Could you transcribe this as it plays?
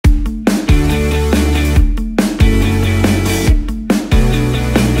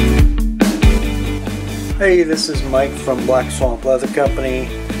Hey, this is Mike from Black Swamp Leather Company.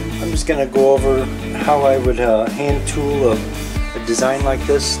 I'm just going to go over how I would hand tool a design like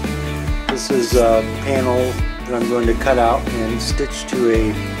this. This is a panel that I'm going to cut out and stitch to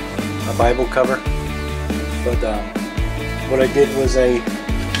a Bible cover. But what I did was I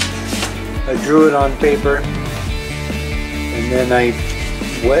drew it on paper, and then I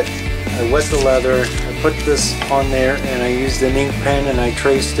wet the leather. I put this on there and I used an ink pen and I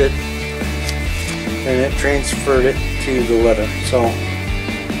traced it, and it transferred it to the leather. So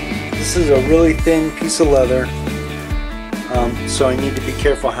this is a really thin piece of leather, so I need to be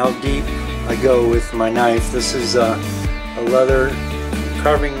careful how deep I go with my knife. This is a leather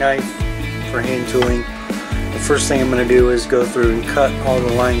carving knife for hand tooling. The first thing I'm going to do is go through and cut all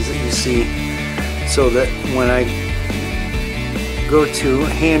the lines that you see, so that when I go to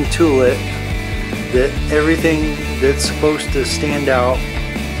hand tool it, that everything that's supposed to stand out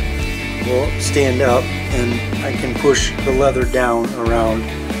will stand up, and I can push the leather down around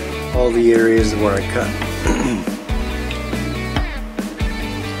all the areas where I cut.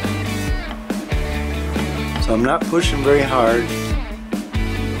 So I'm not pushing very hard.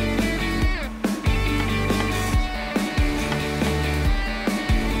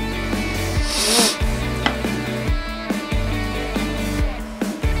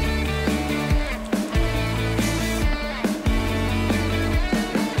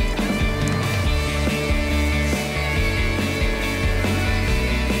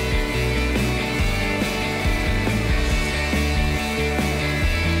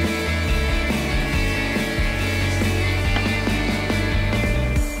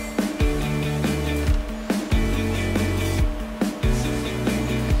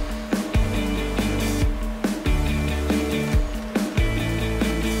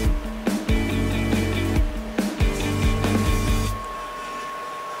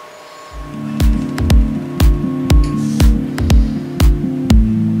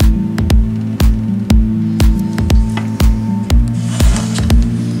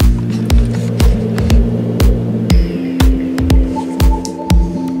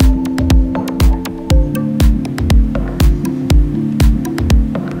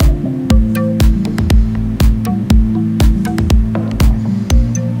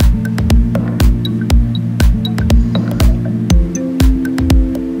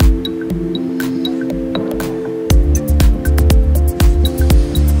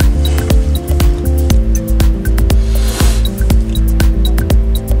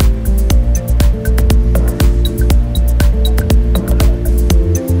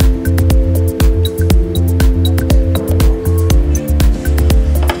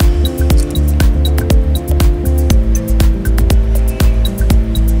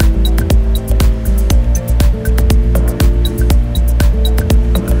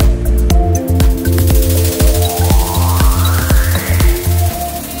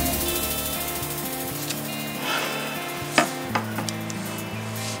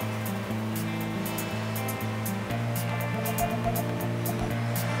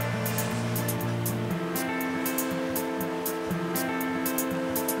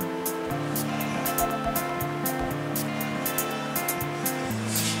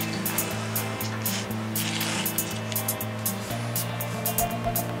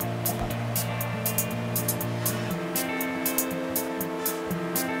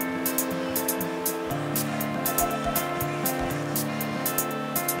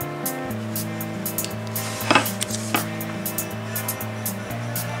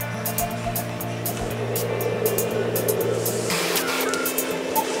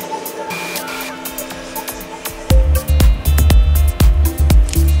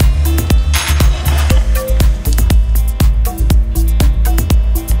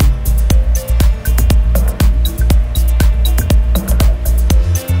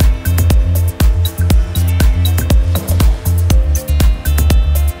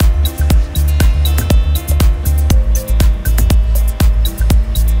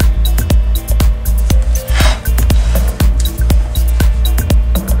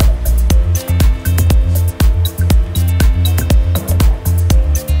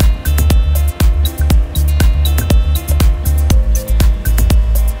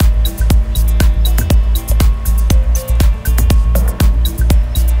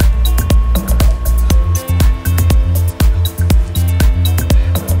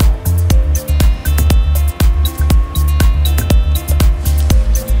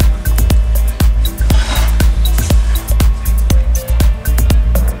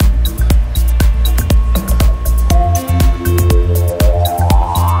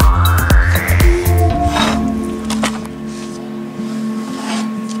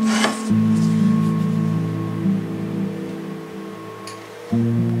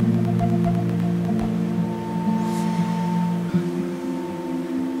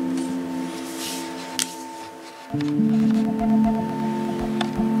 it.